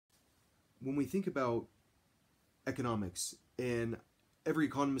when we think about economics, and every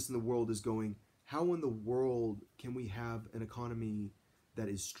economist in the world is going, how in the world can we have an economy that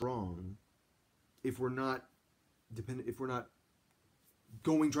is strong if we're not dependent, if we're not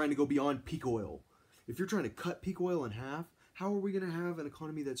trying to go beyond peak oil? If you're trying to cut peak oil in half, how are we going to have an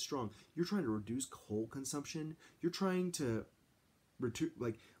economy that's strong? You're trying to reduce coal consumption. You're trying to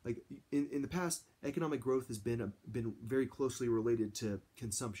like in the past, economic growth has been very closely related to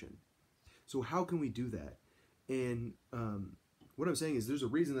consumption. So how can we do that? And what I'm saying is, there's a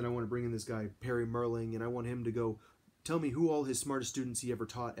reason that I want to bring in this guy Perry Merling, and I want him to go tell me who all his smartest students he ever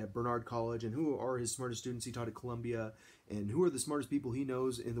taught at Bernard College, and who are his smartest students he taught at Columbia, and who are the smartest people he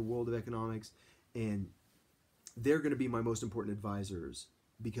knows in the world of economics. And they're going to be my most important advisors,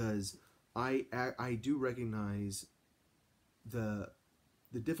 because I do recognize the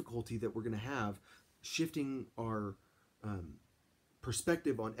difficulty that we're going to have shifting our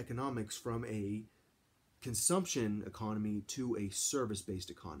perspective on economics from a consumption economy to a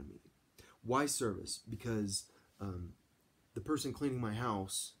service-based economy. Why service? Because the person cleaning my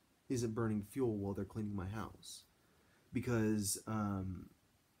house isn't burning fuel while they're cleaning my house. Because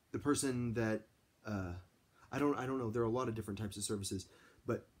the person that I don't know. There are a lot of different types of services,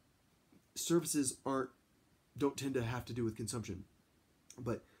 but services don't tend to have to do with consumption.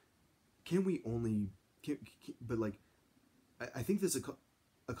 But can we only? But like, I think this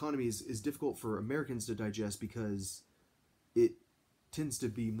economy is difficult for Americans to digest, because it tends to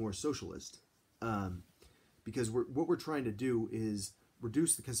be more socialist. Because what we're trying to do is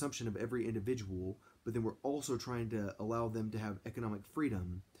reduce the consumption of every individual, but then we're also trying to allow them to have economic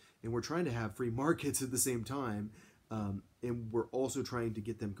freedom, and we're trying to have free markets at the same time, and we're also trying to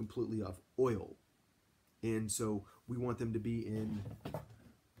get them completely off oil. And so we want them to be in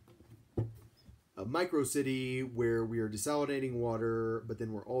a micro city where we are desalinating water, but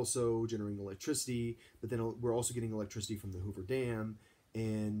then we're also generating electricity, but then we're also getting electricity from the Hoover Dam,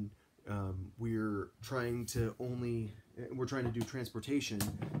 and we're trying to do transportation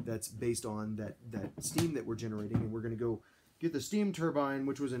that's based on that steam that we're generating, and we're going to go get the steam turbine,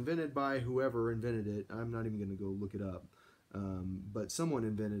 which was invented by whoever invented it. I'm not even going to go look it up, but someone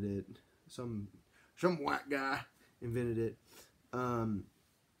invented it. Some white guy invented it. And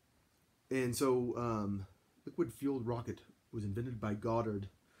so liquid-fueled rocket was invented by Goddard.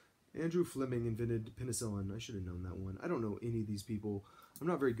 Andrew Fleming invented penicillin. I should have known that one. I don't know any of these people. I'm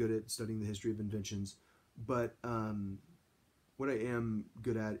not very good at studying the history of inventions, but what I am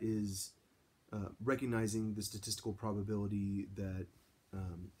good at is recognizing the statistical probability that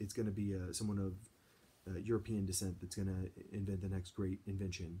it's going to be someone of European descent that's going to invent the next great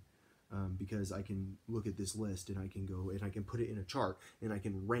invention. Because I can look at this list, and I can go and I can put it in a chart, and I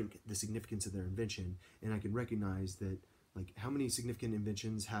can rank the significance of their invention, and I can recognize that, like, how many significant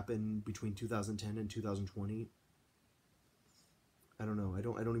inventions happened between 2010 and 2020. I don't know. I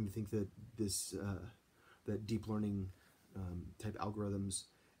don't even think that this that deep learning type algorithms,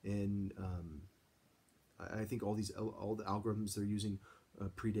 and I think all the algorithms they're using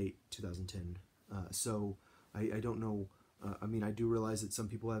predate 2010. So I don't know. I mean, I do realize that some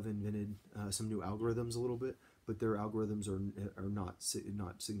people have invented some new algorithms a little bit, but their algorithms are not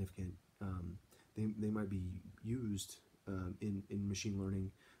significant. They might be used in machine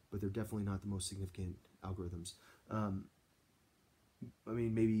learning, but they're definitely not the most significant algorithms. I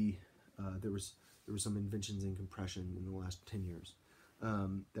mean, maybe there was some inventions in compression in the last 10 years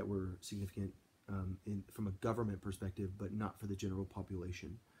that were significant from a government perspective, but not for the general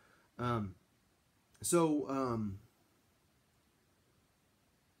population.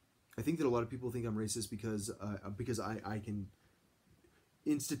 I think that a lot of people think I'm racist because I can,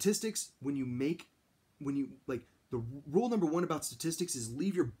 in statistics, the rule number one about statistics is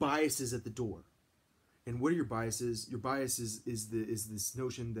leave your biases at the door. And what are your biases? Your bias is this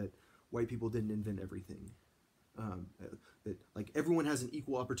notion that white people didn't invent everything. That like everyone has an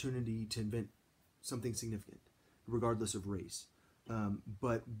equal opportunity to invent something significant, regardless of race.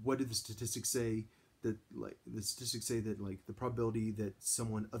 But what do the statistics say? That like the statistics say that like the probability that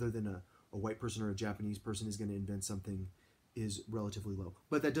someone other than a white person or a Japanese person is going to invent something is relatively low.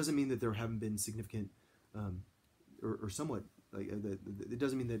 But that doesn't mean that there haven't been significant or somewhat like it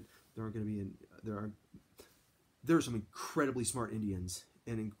doesn't mean that there aren't going to be there are some incredibly smart Indians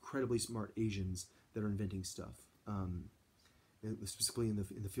and incredibly smart Asians that are inventing stuff, specifically in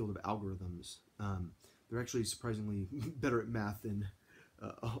the field of algorithms. They're actually surprisingly better at math than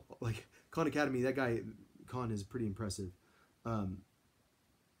like Khan Academy. That guy Khan is pretty impressive.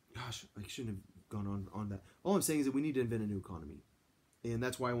 Gosh, I shouldn't have gone on that. All I'm saying is that we need to invent a new economy, and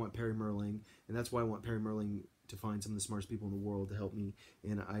that's why I want Perry Merling, and that's why I want Perry Merling to find some of the smartest people in the world to help me,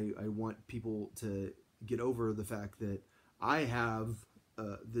 and I want people to get over the fact that I have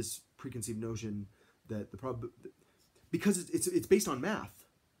this preconceived notion that because it's based on math.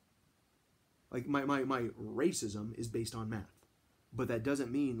 Like my racism is based on math, but that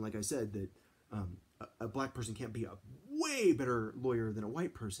doesn't mean, like I said, that a black person can't be a way better lawyer than a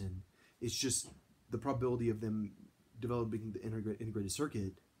white person. It's just the probability of them developing the integrated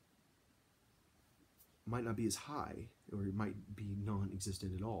circuit might not be as high, or it might be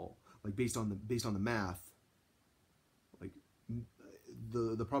non-existent at all. Like based on the math, like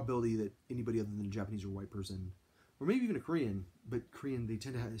the probability that anybody other than a Japanese or white person, or maybe even a Korean, but Korean, they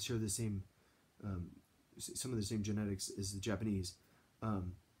tend to share the same some of the same genetics as the Japanese.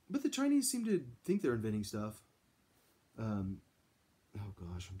 But the Chinese seem to think they're inventing stuff. Oh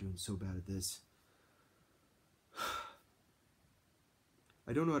gosh, I'm doing so bad at this.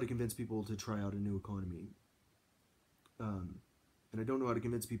 I don't know how to convince people to try out a new economy. And I don't know how to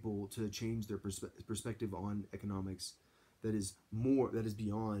convince people to change their perspective on economics that is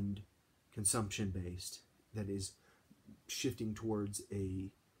beyond consumption based, that is shifting towards a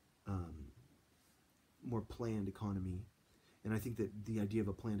more planned economy. And I think that the idea of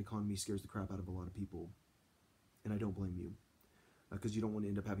a planned economy scares the crap out of a lot of people. And I don't blame you. Because you don't want to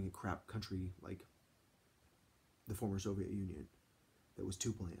end up having a crap country like the former Soviet Union that was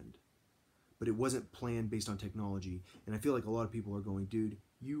too planned. But it wasn't planned based on technology. And I feel like a lot of people are going, dude,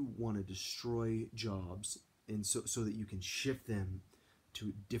 you want to destroy jobs and so that you can shift them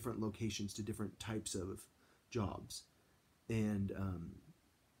to different locations, to different types of jobs. And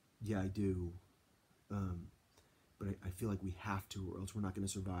yeah, I do. But I feel like we have to, or else we're not going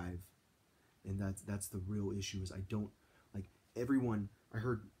to survive. And that's the real issue. Is I don't like everyone. I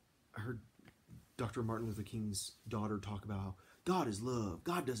heard Dr. Martin Luther King's daughter talk about how God is love,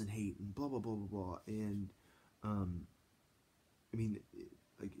 God doesn't hate, and blah blah blah blah blah. And I mean,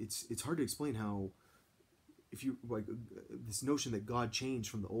 like it's hard to explain how, if you like this notion that God changed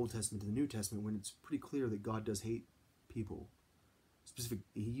from the Old Testament to the New Testament, when it's pretty clear that God does hate people.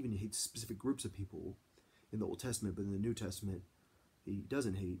 He even hates specific groups of people in the Old Testament, but in the New Testament he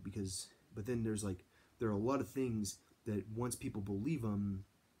doesn't hate, but then there are a lot of things that once people believe them,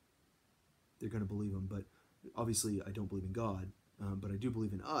 they're going to believe them. But obviously I don't believe in God, but I do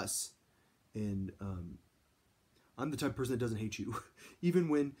believe in us, and I'm the type of person that doesn't hate you. Even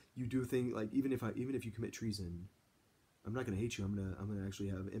when you do things like, even if you commit treason, I'm not going to hate you. I'm gonna actually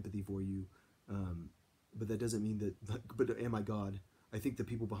have empathy for you. But that doesn't mean that. But am I God? I think the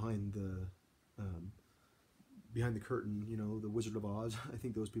people behind the curtain, the Wizard of Oz, I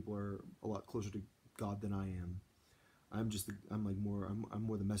think those people are a lot closer to God than I am. I'm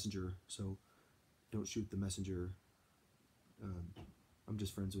more the messenger. So don't shoot the messenger. I'm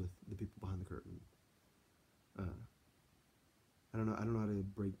just friends with the people behind the curtain. I don't know how to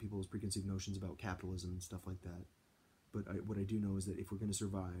break people's preconceived notions about capitalism and stuff like that. But what I do know is that if we're going to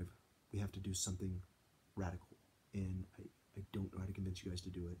survive, we have to do something radical. And I don't know how to convince you guys to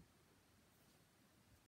do it.